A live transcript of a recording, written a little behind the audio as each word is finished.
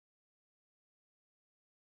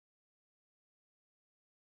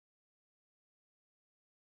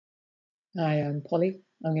Hi, I'm Polly.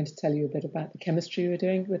 I'm going to tell you a bit about the chemistry we're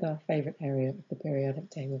doing with our favourite area of the periodic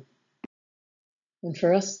table. And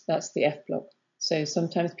for us, that's the F block. So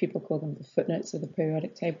sometimes people call them the footnotes of the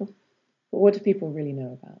periodic table. But what do people really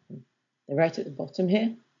know about them? They're right at the bottom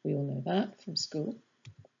here. We all know that from school.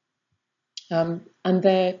 And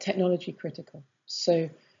they're technology critical. So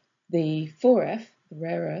the 4F, the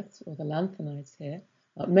rare earths or the lanthanides here,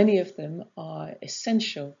 many of them are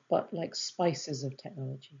essential, but like spices of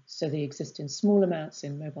technology. So they exist in small amounts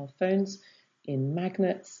in mobile phones, in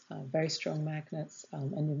magnets, very strong magnets,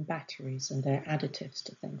 and in batteries, and they're additives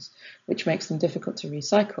to things, which makes them difficult to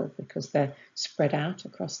recycle because they're spread out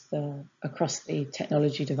across the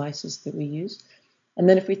technology devices that we use. And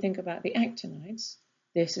then if we think about the actinides,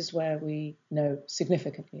 this is where we know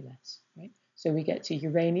significantly less, right? So we get to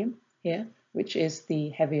uranium here, which is the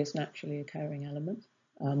heaviest naturally occurring element.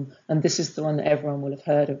 And this is the one that everyone will have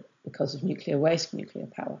heard of because of nuclear waste, nuclear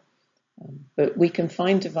power. But we can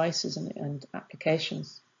find devices and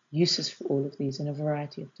applications, uses for all of these in a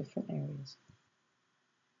variety of different areas.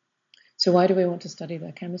 So why do we want to study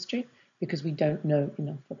their chemistry? Because we don't know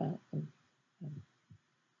enough about them.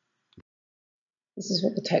 This is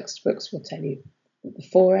what the textbooks will tell you. The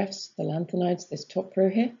 4Fs, the lanthanides, this top row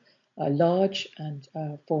here, are large and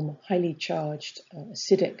form highly charged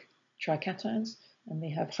acidic trications, and they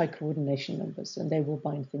have high coordination numbers, and they will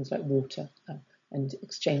bind things like water and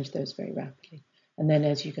exchange those very rapidly. And then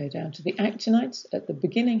as you go down to the actinides at the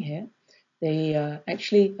beginning here, they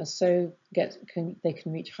actually are they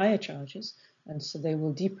can reach higher charges, and so they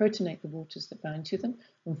will deprotonate the waters that bind to them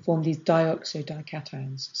and form these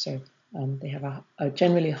dioxodications. So they have a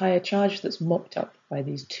generally higher charge that's mopped up by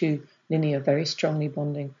these two linear, very strongly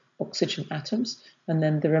bonding oxygen atoms, and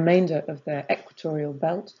then the remainder of their equatorial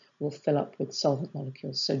belt will fill up with solvent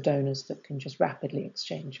molecules, so donors that can just rapidly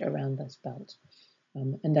exchange around this belt.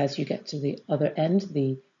 And as you get to the other end,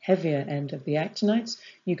 the heavier end of the actinides,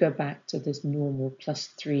 you go back to this normal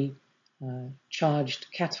 +3 charged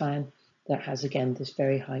cation that has, again, this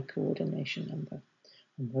very high coordination number.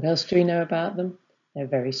 And what else do we know about them? They're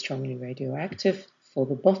very strongly radioactive for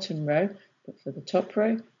the bottom row, but for the top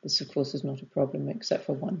row, this, of course, is not a problem except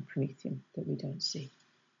for one promethium that we don't see.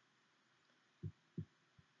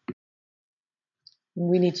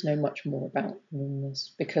 We need to know much more about them than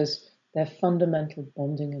this because their fundamental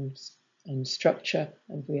bonding and structure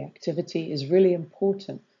and reactivity is really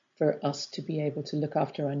important for us to be able to look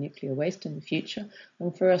after our nuclear waste in the future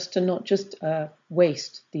and for us to not just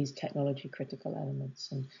waste these technology critical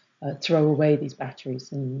elements and throw away these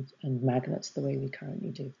batteries and magnets the way we currently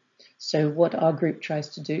do. So what our group tries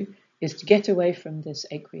to do is to get away from this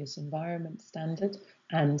aqueous environment standard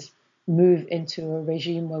and move into a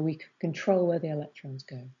regime where we can control where the electrons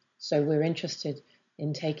go. So we're interested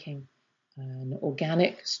in taking an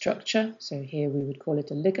organic structure. So here we would call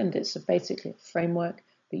it a ligand. It's basically a framework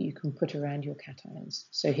that you can put around your cations.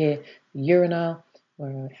 So here, the uranyl,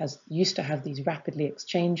 where it used to have these rapidly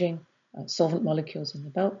exchanging solvent molecules in the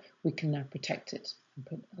belt, we can now protect it and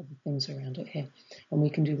put other things around it here. And we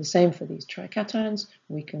can do the same for these trications.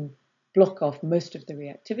 We can block off most of the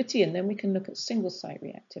reactivity, and then we can look at single site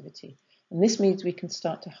reactivity. And this means we can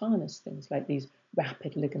start to harness things like these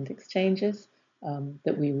rapid ligand exchanges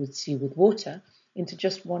that we would see with water into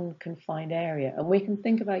just one confined area. And we can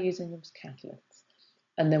think about using them as catalysts.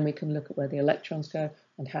 And then we can look at where the electrons go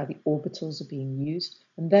and how the orbitals are being used.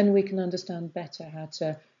 And then we can understand better how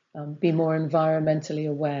to be more environmentally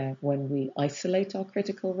aware when we isolate our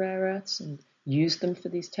critical rare earths and use them for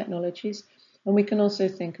these technologies. And we can also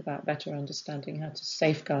think about better understanding how to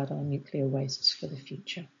safeguard our nuclear wastes for the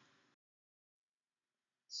future.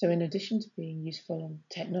 So in addition to being useful in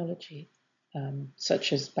technology,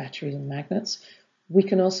 such as batteries and magnets, we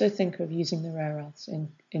can also think of using the rare earths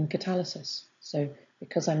in catalysis. So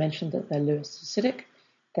because I mentioned that they're Lewis acidic,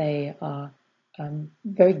 they are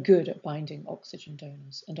very good at binding oxygen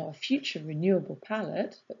donors. And our future renewable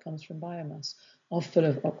palette that comes from biomass are full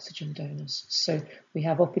of oxygen donors. So we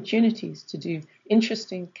have opportunities to do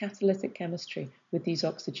interesting catalytic chemistry with these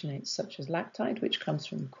oxygenates, such as lactide, which comes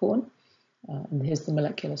from corn. And here's the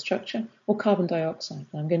molecular structure, or carbon dioxide.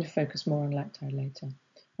 And I'm going to focus more on lactide later.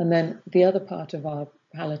 And then the other part of our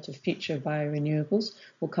palette of future biorenewables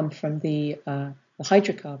will come from the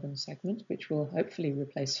hydrocarbon segment, which will hopefully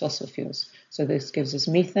replace fossil fuels. So this gives us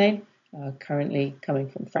methane, currently coming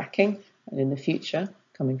from fracking, and in the future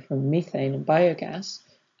coming from methane and biogas.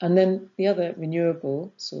 And then the other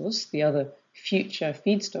renewable source, the other future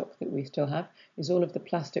feedstock that we still have, is all of the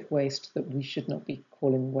plastic waste that we should not be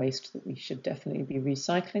calling waste, that we should definitely be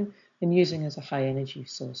recycling and using as a high energy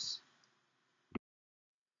source.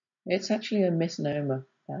 It's actually a misnomer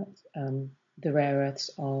that the rare earths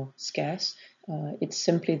are scarce. It's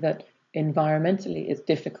simply that environmentally it's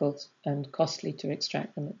difficult and costly to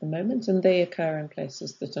extract them at the moment, and they occur in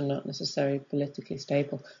places that are not necessarily politically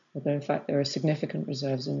stable, although in fact there are significant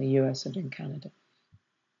reserves in the US and in Canada.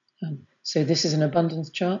 So this is an abundance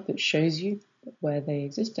chart that shows you where they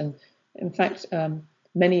exist, and in fact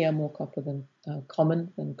many are more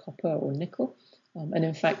common than copper or nickel, and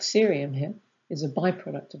in fact cerium here is a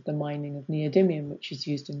byproduct of the mining of neodymium, which is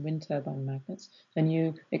used in wind turbine magnets, and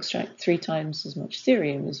you extract 3 times as much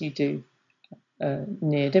cerium as you do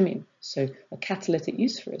neodymium. So a catalytic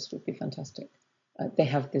use for us would be fantastic. They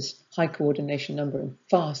have this high coordination number and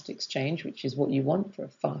fast exchange, which is what you want for a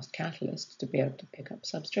fast catalyst to be able to pick up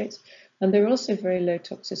substrates. And they're also very low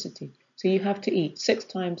toxicity. So you have to eat 6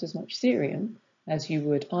 times as much cerium as you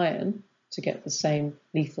would iron to get the same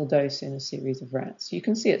lethal dose in a series of rats. You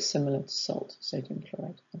can see it's similar to salt, sodium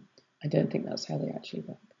chloride. I don't think that's how they actually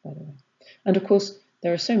work, by the way. And of course,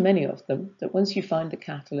 there are so many of them that once you find the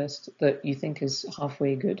catalyst that you think is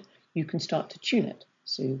halfway good, you can start to tune it.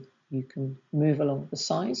 So you can move along the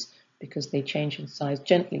size because they change in size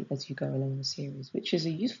gently as you go along the series, which is a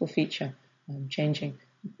useful feature, changing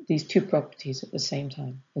these 2 properties at the same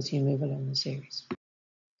time as you move along the series.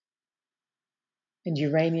 And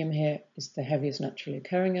uranium here is the heaviest naturally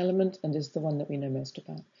occurring element and is the one that we know most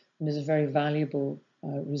about, and is a very valuable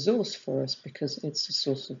resource for us because it's a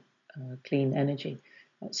source of clean energy,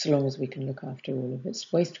 so long as we can look after all of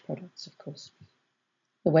its waste products, of course.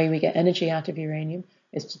 The way we get energy out of uranium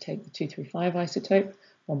is to take the 235 isotope,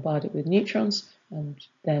 bombard it with neutrons, and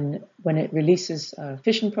then when it releases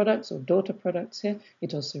fission products or daughter products here,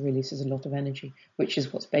 it also releases a lot of energy, which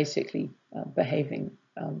is what's basically behaving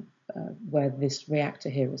where this reactor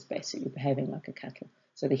here is basically behaving like a kettle.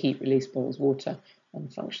 So the heat release boils water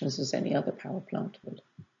and functions as any other power plant would.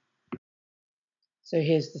 So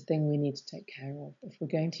here's the thing we need to take care of. If we're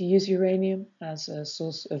going to use uranium as a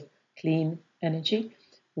source of clean energy,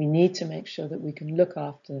 we need to make sure that we can look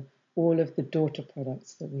after all of the daughter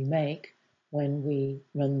products that we make when we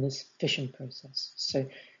run this fission process. So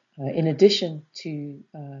in addition to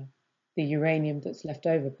the uranium that's left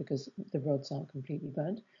over because the rods aren't completely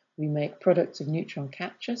burnt, we make products of neutron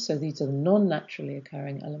capture. So these are the non-naturally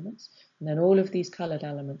occurring elements. And then all of these colored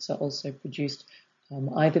elements are also produced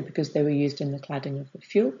either because they were used in the cladding of the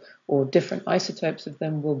fuel, or different isotopes of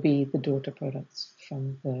them will be the daughter products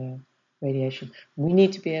from the radiation. We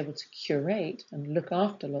need to be able to curate and look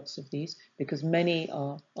after lots of these because many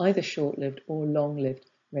are either short-lived or long-lived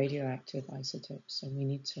radioactive isotopes, and we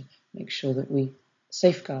need to make sure that we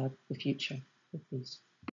safeguard the future with these.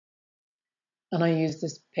 And I use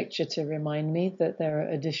this picture to remind me that there are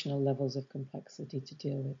additional levels of complexity to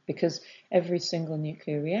deal with because every single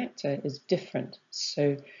nuclear reactor is different.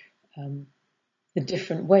 So the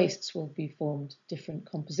different wastes will be formed, different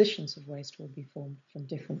compositions of waste will be formed from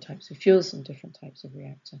different types of fuels and different types of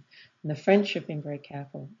reactor. And the French have been very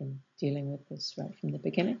careful in dealing with this right from the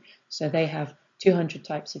beginning. So they have 200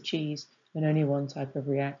 types of cheese and only 1 type of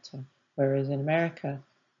reactor, whereas in America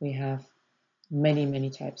we have many, many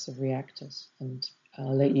types of reactors, and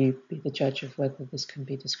I'll let you be the judge of whether this can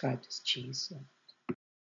be described as cheese. So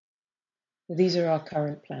these are our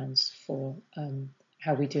current plans for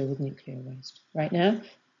how we deal with nuclear waste. Right now,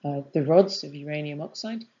 the rods of uranium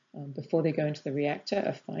oxide, before they go into the reactor,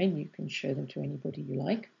 are fine. You can show them to anybody you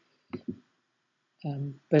like.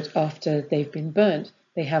 But after they've been burnt,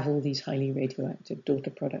 they have all these highly radioactive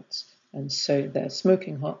daughter products, and so they're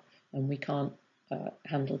smoking hot, and we can't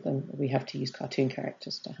handle them. We have to use cartoon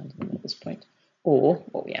characters to handle them at this point. Or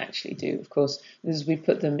what we actually do, of course, is we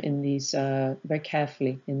put them in these very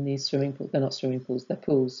carefully in these swimming pools. They're not swimming pools, they're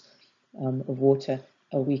pools of water.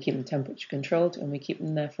 We keep them temperature controlled, and we keep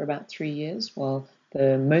them there for about 3 years while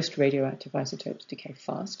the most radioactive isotopes decay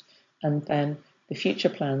fast. And then the future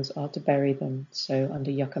plans are to bury them, so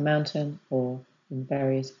under Yucca Mountain or in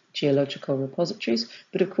various geological repositories.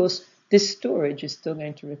 But of course, this storage is still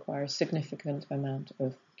going to require a significant amount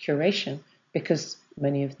of curation because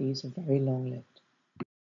many of these are very long-lived.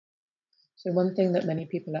 So one thing that many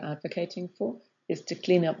people are advocating for is to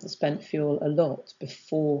clean up the spent fuel a lot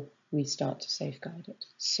before we start to safeguard it.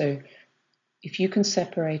 So if you can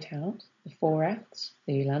separate out the 4 acts,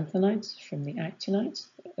 the lanthanides from the actinides,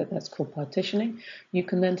 that's called partitioning, you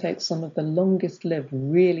can then take some of the longest lived,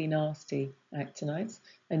 really nasty actinides,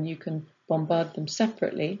 and you can bombard them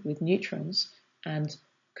separately with neutrons and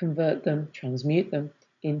convert them, transmute them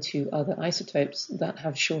into other isotopes that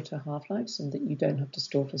have shorter half-lives and that you don't have to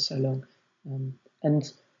store for so long.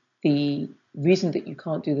 And the reason that you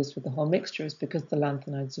can't do this with the whole mixture is because the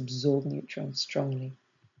lanthanides absorb neutrons strongly.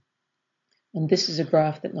 And this is a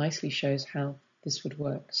graph that nicely shows how this would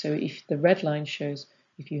work. So if the red line shows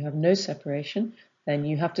if you have no separation, then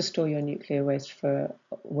you have to store your nuclear waste for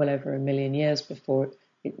well over 1 million years before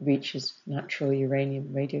it reaches natural uranium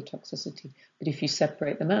radiotoxicity. But if you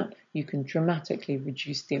separate them out, you can dramatically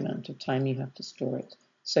reduce the amount of time you have to store it.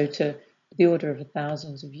 So to the order of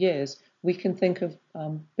thousands of years, we can think of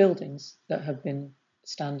buildings that have been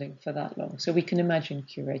standing for that long. So we can imagine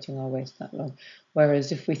curating our waste that long.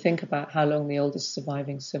 Whereas if we think about how long the oldest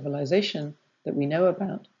surviving civilization that we know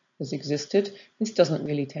about has existed, this doesn't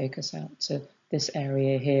really take us out to this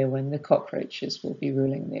area here when the cockroaches will be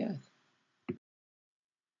ruling the earth.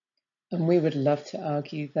 And we would love to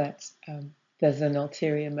argue that there's an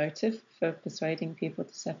ulterior motive for persuading people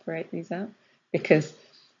to separate these out, because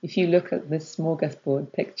if you look at this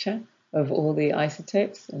smorgasbord picture of all the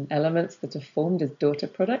isotopes and elements that are formed as daughter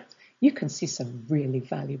products, you can see some really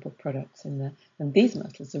valuable products in there. And these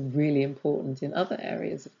metals are really important in other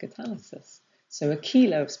areas of catalysis. So a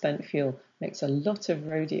kilo of spent fuel makes a lot of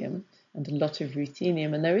rhodium and a lot of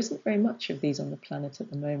ruthenium, and there isn't very much of these on the planet at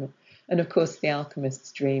the moment. And of course, the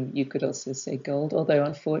alchemist's dream, you could also say gold, although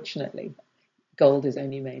unfortunately, gold is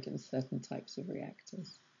only made in certain types of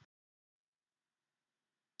reactors.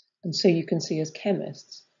 And so you can see as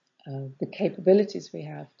chemists, the capabilities we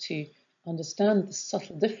have to understand the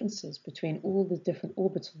subtle differences between all the different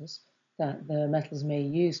orbitals that the metals may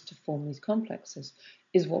use to form these complexes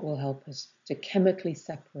is what will help us to chemically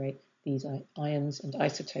separate these ions and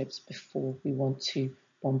isotopes before we want to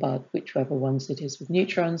bombard whichever ones it is with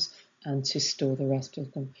neutrons and to store the rest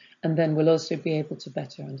of them. And then we'll also be able to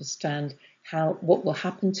better understand what will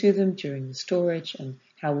happen to them during the storage and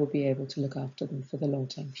how we'll be able to look after them for the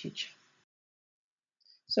long-term future.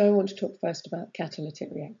 So I want to talk first about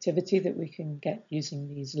catalytic reactivity that we can get using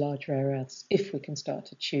these large rare earths if we can start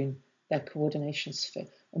to tune their coordination sphere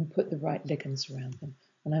and put the right ligands around them.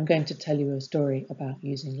 And I'm going to tell you a story about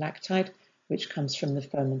using lactide, which comes from the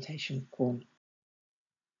fermentation of corn.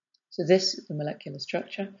 So this is the molecular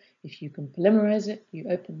structure. If you can polymerize it, you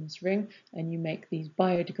open this ring and you make these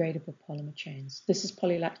biodegradable polymer chains. This is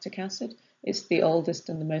polylactic acid. It's the oldest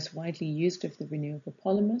and the most widely used of the renewable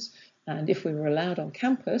polymers. And if we were allowed on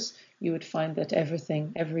campus, you would find that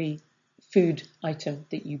every food item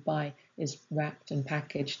that you buy is wrapped and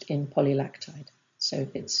packaged in polylactide. So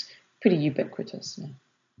it's pretty ubiquitous now.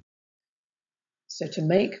 So to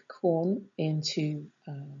make corn into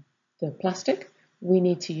the plastic, we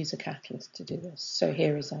need to use a catalyst to do this. So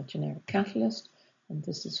here is our generic catalyst, and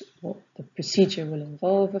this is what the procedure will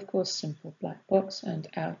involve, of course, simple black box, and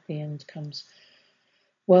out the end comes,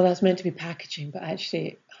 well, that's meant to be packaging, but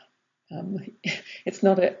actually it's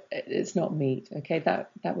not meat, okay?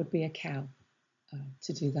 That would be a cow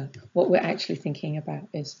to do that. What we're actually thinking about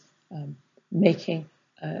is using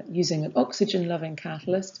an oxygen-loving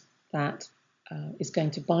catalyst that is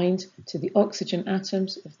going to bind to the oxygen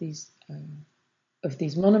atoms of these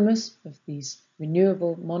monomers, of these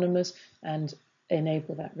renewable monomers, and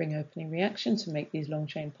enable that ring opening reaction to make these long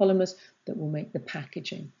chain polymers that will make the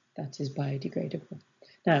packaging that is biodegradable.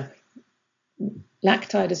 Now,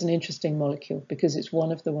 lactide is an interesting molecule because it's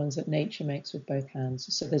one of the ones that nature makes with both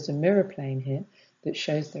hands. So there's a mirror plane here that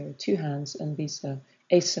shows there are two hands, and these are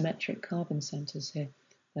asymmetric carbon centers here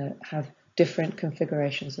that have different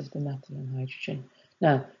configurations of the metal and hydrogen.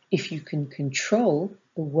 Now, if you can control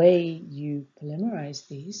the way you polymerize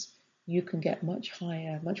these, you can get much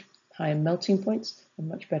higher melting points and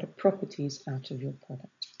much better properties out of your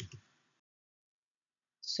product.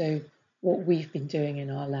 So what we've been doing in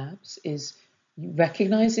our labs is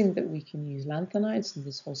recognizing that we can use lanthanides and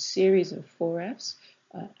this whole series of 4Fs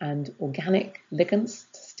and organic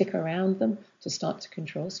ligands to stick around them to start to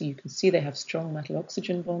control. So you can see they have strong metal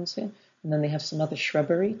oxygen bonds here, and then they have some other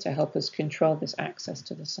shrubbery to help us control this access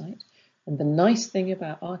to the site. And the nice thing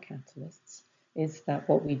about our catalysts is that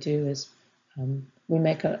what we do is we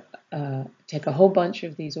take a whole bunch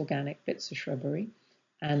of these organic bits of shrubbery,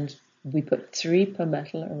 and we put 3 per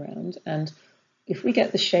metal around. And if we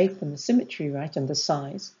get the shape and the symmetry right and the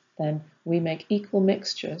size, then we make equal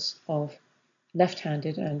mixtures of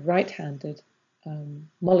left-handed and right-handed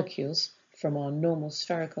molecules from our normal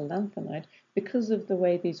spherical lanthanide because of the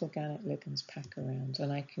way these organic ligands pack around.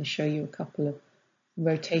 And I can show you a couple of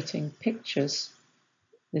rotating pictures.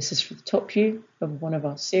 This is from the top view of one of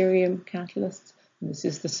our cerium catalysts, and this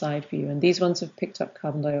is the side view. And these ones have picked up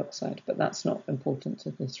carbon dioxide, but that's not important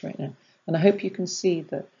to this right now. And I hope you can see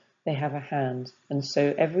that they have a hand. And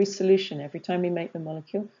so every solution, every time we make the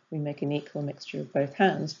molecule, we make an equal mixture of both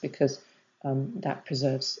hands because that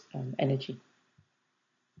preserves energy.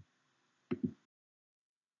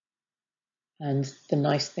 And the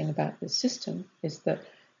nice thing about this system is that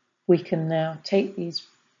we can now take these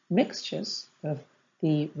mixtures of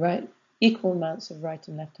the equal amounts of right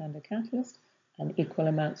and left-handed catalyst and equal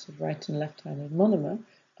amounts of right and left-handed monomer,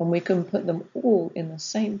 and we can put them all in the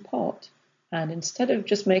same pot. And instead of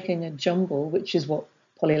just making a jumble, which is what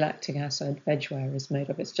polylactic acid vegware is made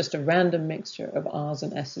of, it's just a random mixture of R's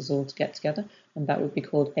and S's all to get together, and that would be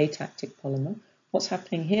called atactic polymer. What's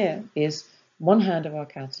happening here is one hand of our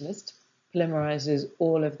catalyst polymerizes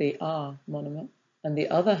all of the R monomer, and the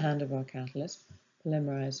other hand of our catalyst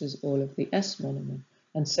polymerizes all of the S monomer.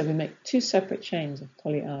 And so we make two separate chains of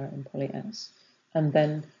poly R and poly S. And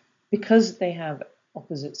then, because they have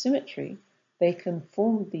opposite symmetry, they can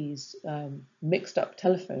form these mixed up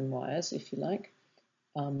telephone wires, if you like,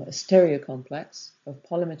 a stereo complex of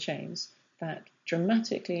polymer chains that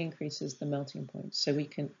dramatically increases the melting point. So we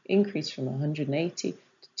can increase from 180 to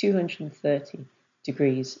 230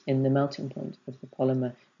 degrees in the melting point of the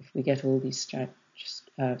polymer if we get all these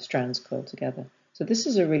strands coiled together. So this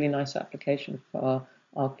is a really nice application for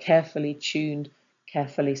our carefully tuned,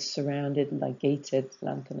 carefully surrounded, ligated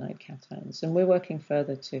lanthanide cations. And we're working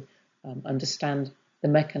further to understand the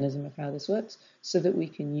mechanism of how this works so that we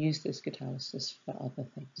can use this catalysis for other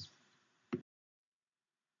things.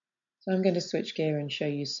 So I'm going to switch gear and show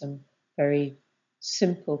you some very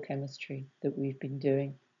simple chemistry that we've been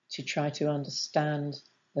doing to try to understand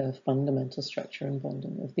the fundamental structure and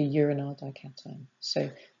bonding of the uranyl dication. So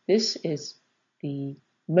this is the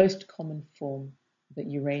most common form that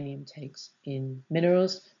uranium takes in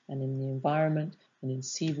minerals and in the environment and in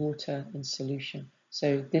seawater in solution.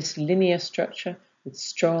 So this linear structure with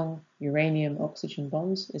strong uranium-oxygen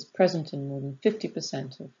bonds is present in more than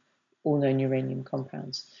 50% of all known uranium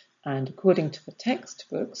compounds. And according to the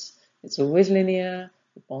textbooks, it's always linear,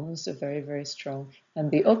 the bonds are very, very strong,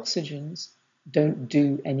 and the oxygens don't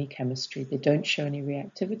do any chemistry. They don't show any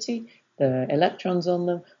reactivity. The electrons on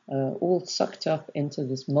them are all sucked up into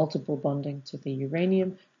this multiple bonding to the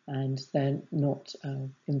uranium, and they're not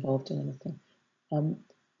involved in anything.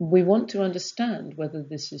 We want to understand whether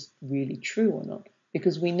this is really true or not,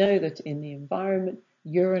 because we know that in the environment,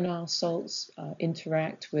 uranyl salts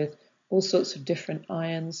interact with all sorts of different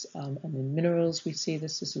ions, and in minerals we see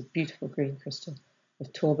this as a beautiful green crystal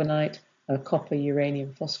of torbanite, a copper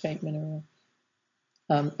uranium phosphate mineral.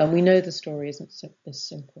 And we know the story isn't this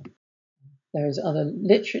simple. There is other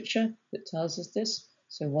literature that tells us this.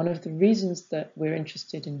 So one of the reasons that we're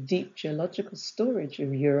interested in deep geological storage of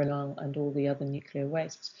uranyl and all the other nuclear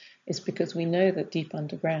wastes is because we know that deep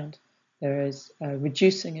underground there is a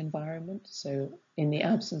reducing environment. So in the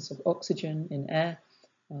absence of oxygen in air,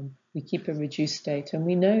 we keep a reduced state. And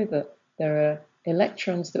we know that there are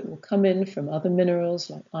electrons that will come in from other minerals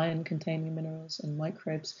like iron-containing minerals and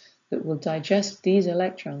microbes that will digest these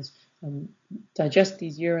electrons, digest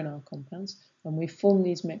these uranyl compounds, and we form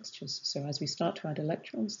these mixtures. So as we start to add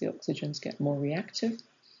electrons, the oxygens get more reactive,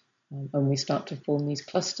 and we start to form these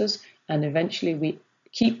clusters, and eventually we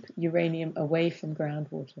keep uranium away from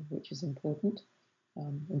groundwater, which is important.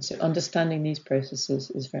 And so understanding these processes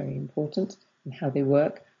is very important, and how they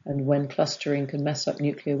work, and when clustering can mess up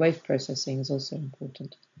nuclear wave processing is also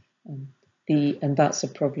important. And that's a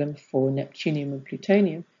problem for neptunium and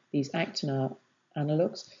plutonium, these actinide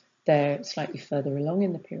analogues. They're slightly further along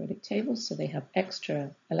in the periodic table, so they have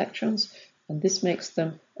extra electrons, and this makes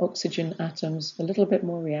them oxygen atoms a little bit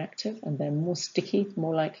more reactive, and they're more sticky,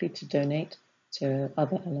 more likely to donate to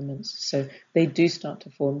other elements. So they do start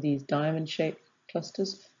to form these diamond-shaped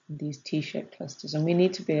clusters, and these T-shaped clusters, and we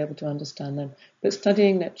need to be able to understand them. But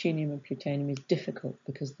studying neptunium and plutonium is difficult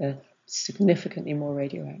because they're significantly more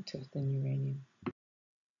radioactive than uranium.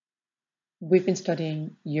 We've been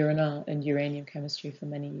studying uranyl and uranium chemistry for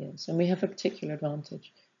many years, and we have a particular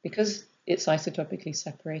advantage because it's isotopically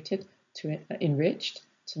separated to enriched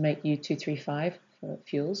to make U-235 for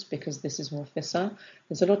fuels, because this is more fissile.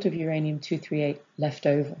 There's a lot of uranium-238 left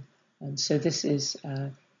over, and so this is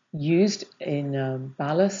used in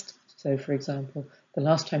ballast. So, for example, the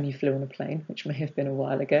last time you flew on a plane, which may have been a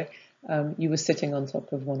while ago, you were sitting on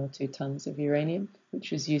top of 1 or 2 tons of uranium,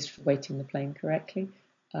 which was used for weighting the plane correctly.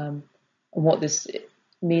 And what this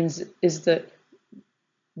means is that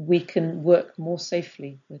we can work more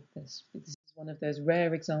safely with this. This is one of those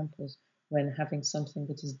rare examples when having something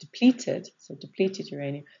that is depleted, so depleted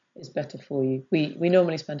uranium, is better for you. We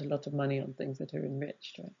normally spend a lot of money on things that are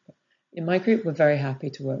enriched, right? But in my group, we're very happy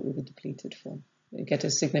to work with a depleted form. We get a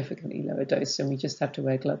significantly lower dose, and we just have to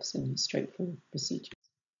wear gloves and use straightforward procedures.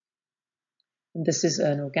 And this is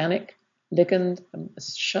an organic ligand, a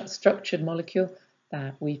structured molecule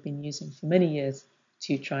that we've been using for many years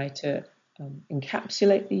to try to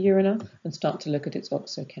encapsulate the uranyl and start to look at its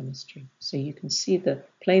oxochemistry. So you can see the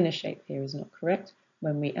planar shape here is not correct.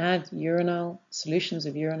 When we add uranyl, solutions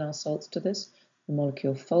of uranyl salts to this, the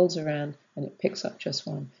molecule folds around and it picks up just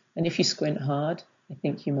one. And if you squint hard, I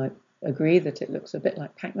think you might agree that it looks a bit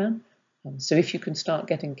like Pac-Man. So if you can start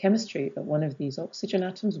getting chemistry at one of these oxygen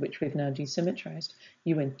atoms, which we've now desymmetrized,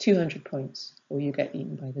 you win 200 points, or you get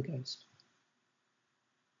eaten by the ghost.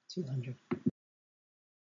 200.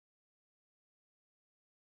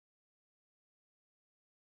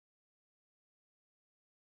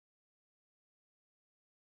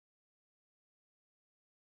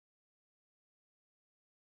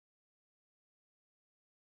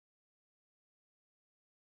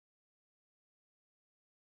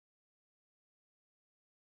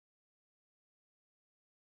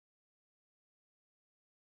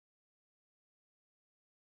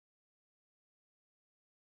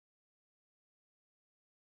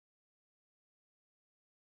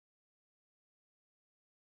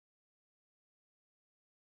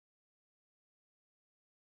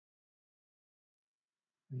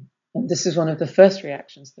 And this is one of the first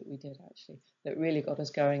reactions that we did, actually, that really got us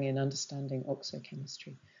going in understanding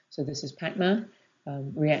oxochemistry. So this is Pac-Man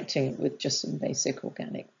reacting with just some basic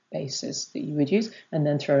organic bases that you would use, and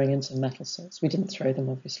then throwing in some metal salts. We didn't throw them,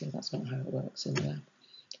 obviously. That's not how it works in the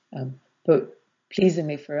lab. But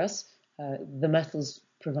pleasingly for us, the metals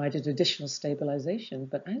provided additional stabilization,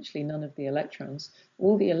 but actually none of the electrons,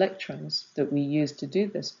 all the electrons that we used to do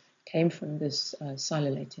this came from this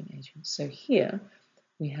silylating agent. So here,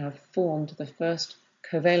 we have formed the first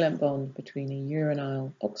covalent bond between a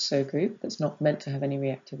uranyl oxo group that's not meant to have any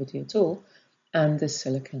reactivity at all, and this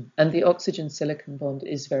silicon. And the oxygen-silicon bond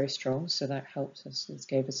is very strong, so that helps us. This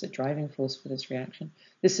gave us a driving force for this reaction.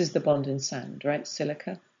 This is the bond in sand, right?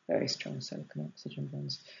 Silica, very strong silicon-oxygen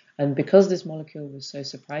bonds. And because this molecule was so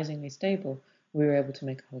surprisingly stable, we were able to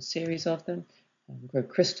make a whole series of them, grow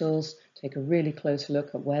crystals, take a really close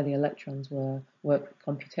look at where the electrons were, work with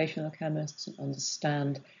computational chemists and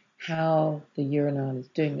understand how the uranyl is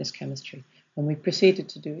doing this chemistry. And we proceeded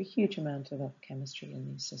to do a huge amount of other chemistry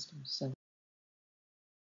in these systems. So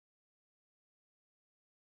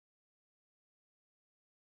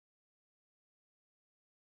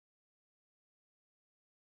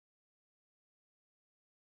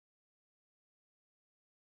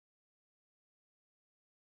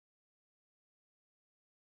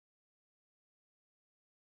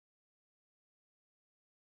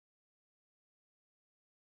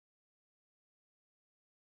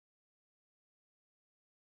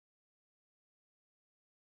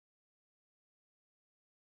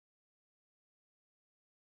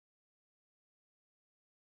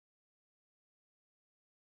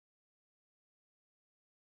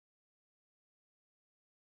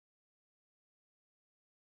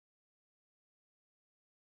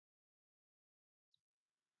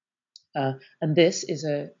and this is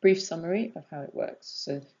a brief summary of how it works.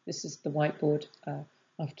 So this is the whiteboard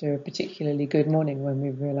after a particularly good morning when we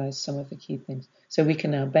realized some of the key things. So we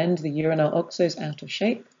can now bend the uranyl oxos out of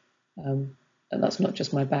shape, and that's not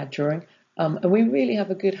just my bad drawing. And we really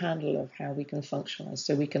have a good handle of how we can functionalize.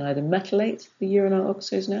 So we can either metallate the uranyl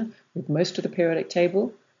oxos now with most of the periodic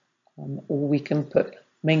table, or we can put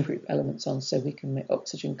main group elements on, so we can make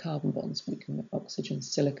oxygen-carbon bonds, we can make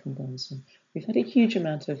oxygen-silicon bonds. And we've had a huge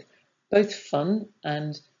amount of both fun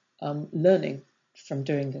and learning from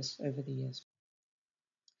doing this over the years.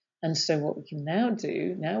 And so what we can now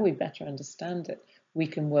do, now we better understand it, we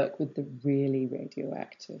can work with the really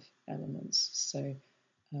radioactive elements. So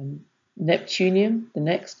Neptunium, the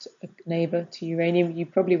next neighbor to uranium, you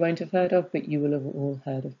probably won't have heard of, but you will have all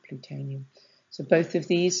heard of plutonium. So both of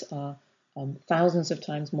these are thousands of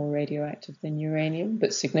times more radioactive than uranium,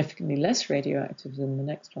 but significantly less radioactive than the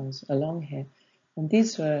next ones along here. And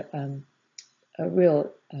these were a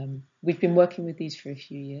real, we've been working with these for a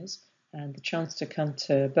few years, and the chance to come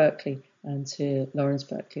to Berkeley and to Lawrence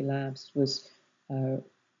Berkeley Labs was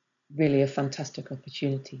really a fantastic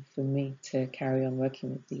opportunity for me to carry on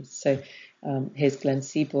working with these. So here's Glenn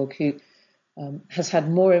Seaborg, who has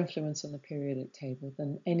had more influence on the periodic table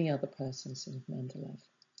than any other person since Mendeleev.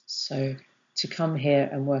 So to come here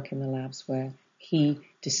and work in the labs where he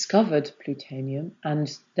discovered plutonium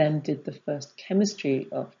and then did the first chemistry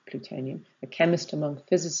of plutonium, a chemist among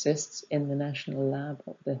physicists in the National Lab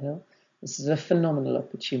up the hill. This is a phenomenal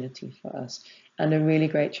opportunity for us and a really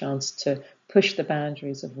great chance to push the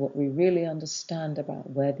boundaries of what we really understand about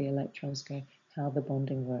where the electrons go, how the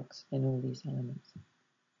bonding works in all these elements.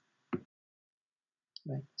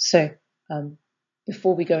 Right. So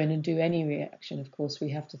before we go in and do any reaction, of course, we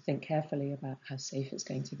have to think carefully about how safe it's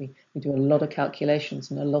going to be. We do a lot of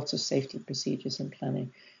calculations and a lot of safety procedures and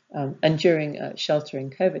planning. And during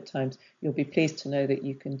sheltering COVID times, you'll be pleased to know that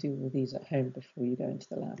you can do all these at home before you go into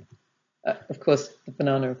the lab. Of course, the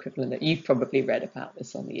banana equivalent, that you've probably read about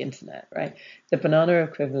this on the internet, right? The banana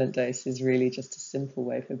equivalent dose is really just a simple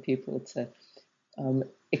way for people to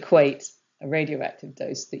equate a radioactive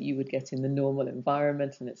dose that you would get in the normal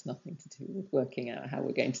environment, and it's nothing to do with working out how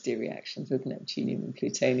we're going to do reactions with neptunium and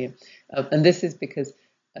plutonium. And this is because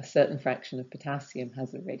a certain fraction of potassium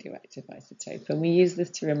has a radioactive isotope, and we use this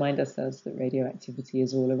to remind ourselves that radioactivity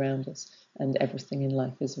is all around us and everything in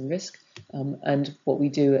life is a risk. And what we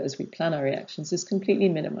do as we plan our reactions is completely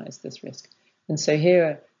minimize this risk. And so here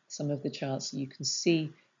are some of the charts. You can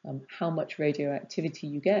see how much radioactivity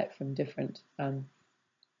you get from different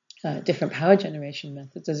power generation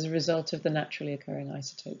methods as a result of the naturally occurring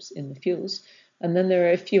isotopes in the fuels. And then there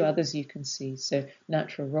are a few others you can see. So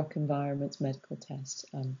natural rock environments, medical tests,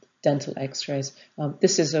 dental x-rays.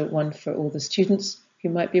 This is one for all the students who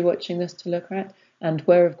might be watching this to look at. And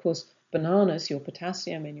where, of course, bananas, your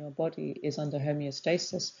potassium in your body is under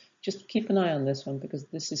homeostasis. Just keep an eye on this one because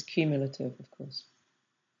this is cumulative, of course.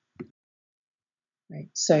 Right.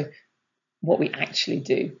 So what we actually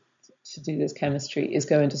do to do this chemistry is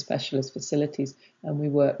go into specialist facilities, and we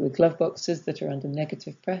work with glove boxes that are under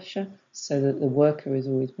negative pressure so that the worker is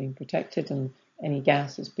always being protected and any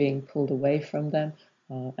gas is being pulled away from them,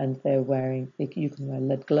 and you can wear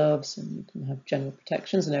lead gloves and you can have general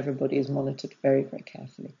protections, and everybody is monitored very, very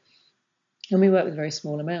carefully. And we work with very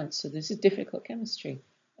small amounts, so this is difficult chemistry.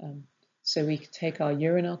 So we take our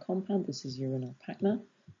uranyl compound, this is uranyl pacna,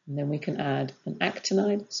 and then we can add an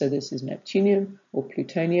actinide, so this is neptunium or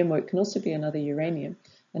plutonium, or it can also be another uranium.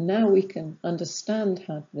 And now we can understand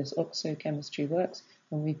how this oxochemistry works,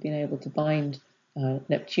 and we've been able to bind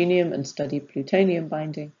neptunium and study plutonium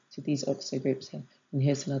binding to these oxo groups here. And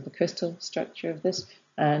here's another crystal structure of this,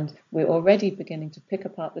 and we're already beginning to pick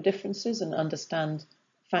apart the differences and understand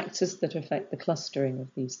factors that affect the clustering of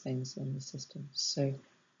these things in the system. So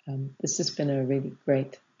this has been a really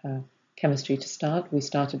great chemistry to start. We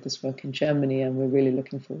started this work in Germany, and we're really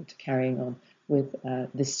looking forward to carrying on with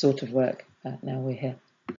this sort of work now we're here.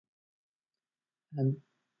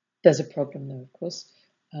 There's a problem though, of course.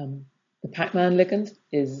 The Pac-Man ligand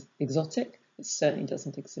is exotic. It certainly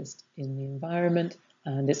doesn't exist in the environment,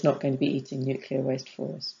 and it's not going to be eating nuclear waste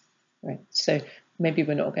for us. Right? So maybe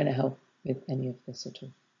we're not going to help with any of this at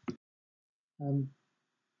all.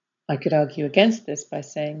 I could argue against this by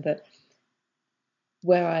saying that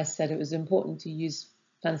where I said it was important to use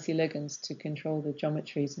fancy ligands to control the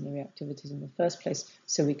geometries and the reactivities in the first place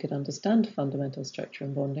so we could understand fundamental structure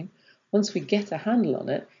and bonding, once we get a handle on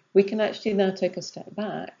it, we can actually now take a step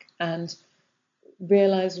back and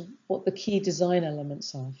realize what the key design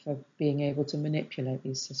elements are for being able to manipulate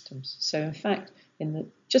these systems. So in fact,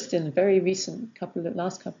 just in the very recent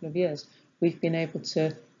last couple of years, we've been able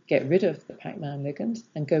to get rid of the Pac-Man ligand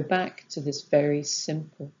and go back to this very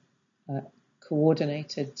simple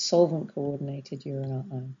solvent-coordinated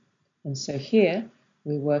uranyl ion. And so here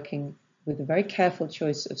we're working with a very careful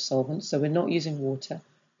choice of solvents. So we're not using water,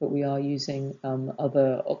 but we are using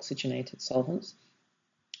other oxygenated solvents.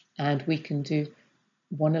 And we can do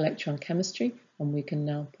one electron chemistry, and we can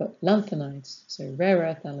now put lanthanides, so rare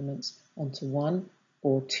earth elements, onto one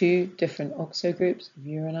or two different oxo groups of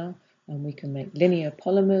uranyl. And we can make linear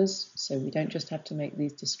polymers, so we don't just have to make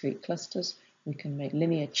these discrete clusters. We can make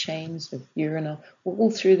linear chains of uranyl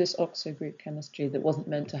all through this oxo group chemistry that wasn't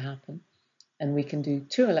meant to happen. And we can do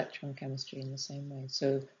two electron chemistry in the same way.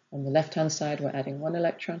 So on the left-hand side, we're adding one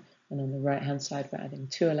electron, and on the right-hand side, we're adding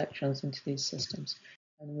two electrons into these systems.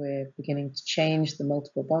 And we're beginning to change the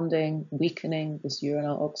multiple bonding, weakening this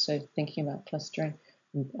uranyl oxo, thinking about clustering.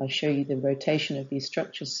 And I'll show you the rotation of these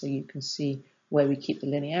structures so you can see where we keep the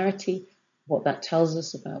linearity, what that tells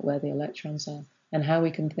us about where the electrons are, and how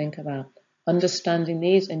we can think about understanding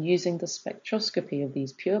these and using the spectroscopy of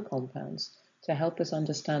these pure compounds to help us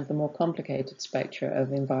understand the more complicated spectra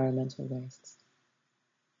of environmental wastes.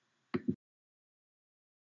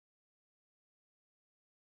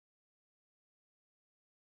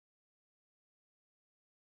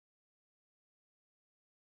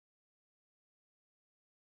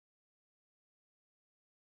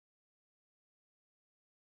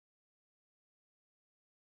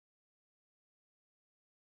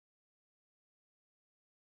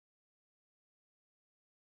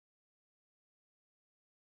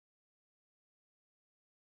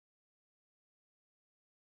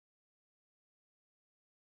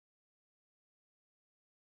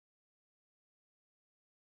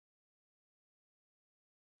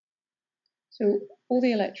 So all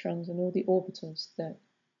the electrons and all the orbitals that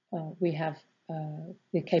we have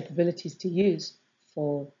the capabilities to use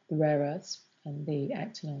for the rare earths and the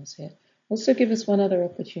actinides here also give us one other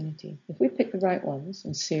opportunity. If we pick the right ones,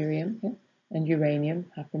 and cerium and uranium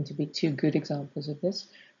happen to be two good examples of this,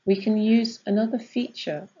 we can use another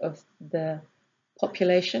feature of the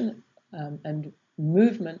population and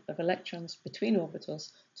movement of electrons between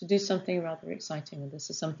orbitals to do something rather exciting. And this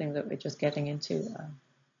is something that we're just getting into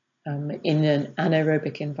in an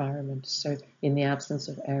anaerobic environment, so in the absence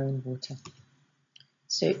of air and water.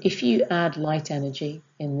 So if you add light energy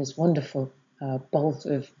in this wonderful bolt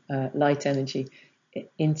of light energy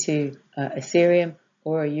into a cerium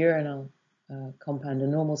or a uranyl compound, a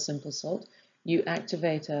normal simple salt, you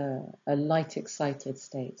activate a light excited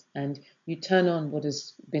state and you turn on what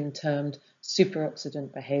has been termed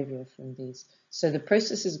superoxidant behavior from these. So the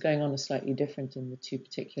processes going on are slightly different in the two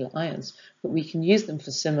particular ions, but we can use them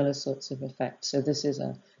for similar sorts of effects. So this is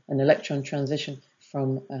an electron transition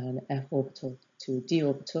from an f orbital to a d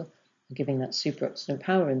orbital, giving that superoxidant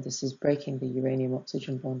power, and this is breaking the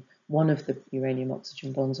uranium-oxygen bond, one of the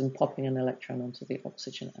uranium-oxygen bonds, and popping an electron onto the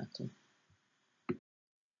oxygen atom.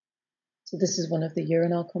 So this is one of the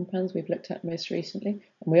uranyl compounds we've looked at most recently, and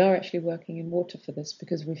we are actually working in water for this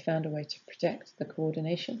because we found a way to protect the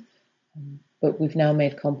coordination. But we've now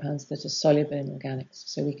made compounds that are soluble in organics.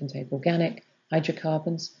 So we can take organic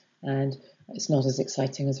hydrocarbons, and it's not as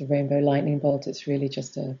exciting as a rainbow lightning bolt, it's really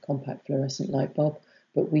just a compact fluorescent light bulb.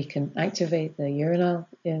 But we can activate the uranyl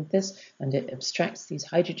in this, and it abstracts these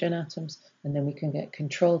hydrogen atoms, and then we can get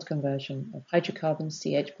controlled conversion of hydrocarbons,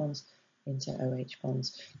 CH bonds, into OH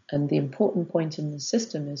bonds. And the important point in the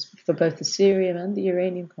system is for both the cerium and the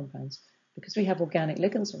uranium compounds, because we have organic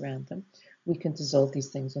ligands around them, we can dissolve these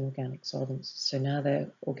things in organic solvents. So now they're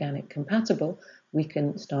organic compatible, we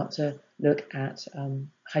can start to look at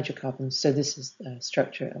hydrocarbons. So this is the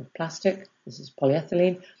structure of plastic, this is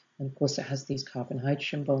polyethylene, and of course it has these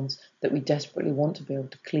carbon-hydrogen bonds that we desperately want to be able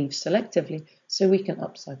to cleave selectively so we can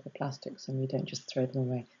upcycle plastics and we don't just throw them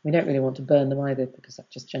away. We don't really want to burn them either because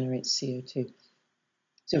that just generates CO2.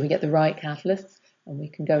 So we get the right catalysts and we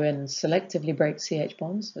can go in and selectively break CH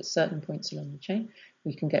bonds at certain points along the chain.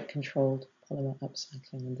 We can get controlled polymer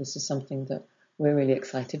upcycling, and this is something that we're really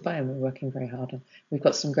excited by and we're working very hard on. We've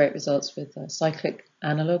got some great results with cyclic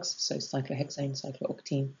analogues, so cyclohexane,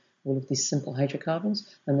 cyclooctene, all of these simple hydrocarbons,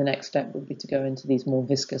 and the next step would be to go into these more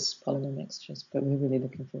viscous polymer mixtures, but we're really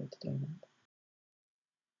looking forward to doing that.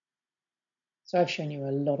 So I've shown you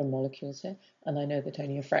a lot of molecules here, and I know that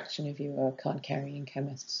only a fraction of you are card-carrying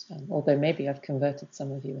chemists, although maybe I've converted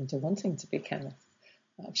some of you into wanting to be chemists.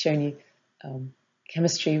 I've shown you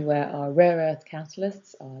chemistry where our rare earth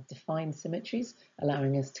catalysts are defined symmetries,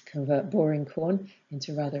 allowing us to convert boring corn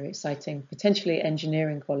into rather exciting, potentially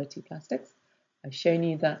engineering quality plastics. I've shown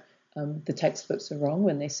you that the textbooks are wrong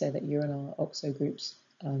when they say that uranyl oxo groups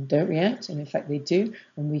don't react, and in fact they do,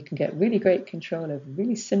 and we can get really great control over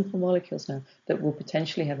really simple molecules now that will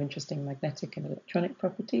potentially have interesting magnetic and electronic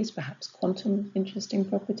properties, perhaps quantum interesting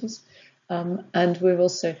properties. And we're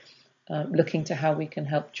also looking to how we can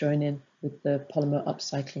help join in with the polymer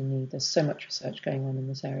upcycling need. There's so much research going on in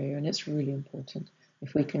this area, and it's really important.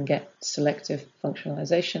 If we can get selective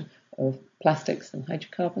functionalization of plastics and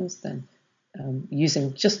hydrocarbons, then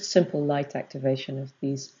using just simple light activation of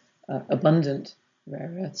these abundant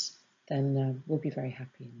rare earths, then we'll be very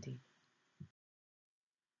happy indeed.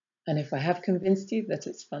 And if I have convinced you that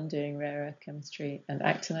it's fun doing rare earth chemistry and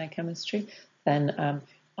actinide chemistry, then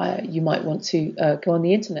you might want to go on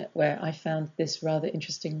the internet, where I found this rather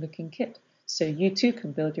interesting looking kit. So you too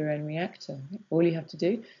can build your own reactor. All you have to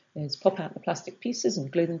do is pop out the plastic pieces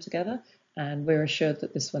and glue them together, and we're assured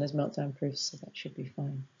that this one is meltdown proof, so that should be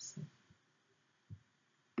fine. So.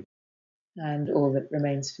 And all that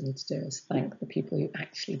remains for me to do is thank the people who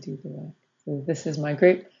actually do the work. So this is my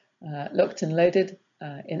group, locked and loaded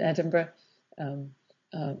in Edinburgh.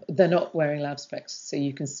 They're not wearing lab specs, so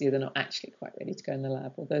you can see they're not actually quite ready to go in the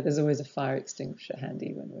lab, although there's always a fire extinguisher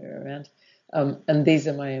handy when we're around. And these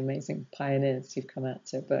are my amazing pioneers who've come out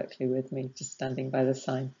to Berkeley with me, just standing by the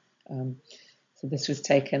sign. So this was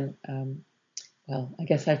taken, well, I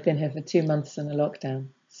guess I've been here for 2 months in a lockdown,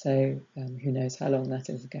 so who knows how long that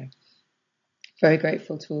is ago. Very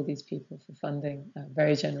grateful to all these people for funding,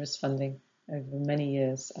 very generous funding over many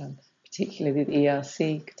years, particularly the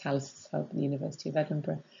ERC, Catalysis Hub at the University of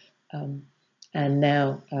Edinburgh, and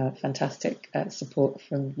now fantastic support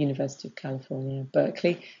from University of California,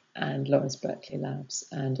 Berkeley, and Lawrence Berkeley Labs,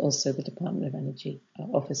 and also the Department of Energy,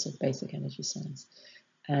 Office of Basic Energy Science.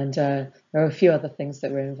 And there are a few other things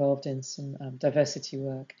that we're involved in, some diversity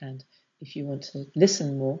work, and if you want to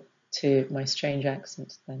listen more to my strange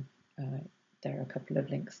accent, then there are a couple of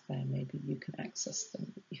links there. Maybe you can access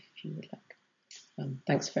them if you would like.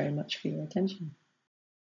 Thanks very much for your attention.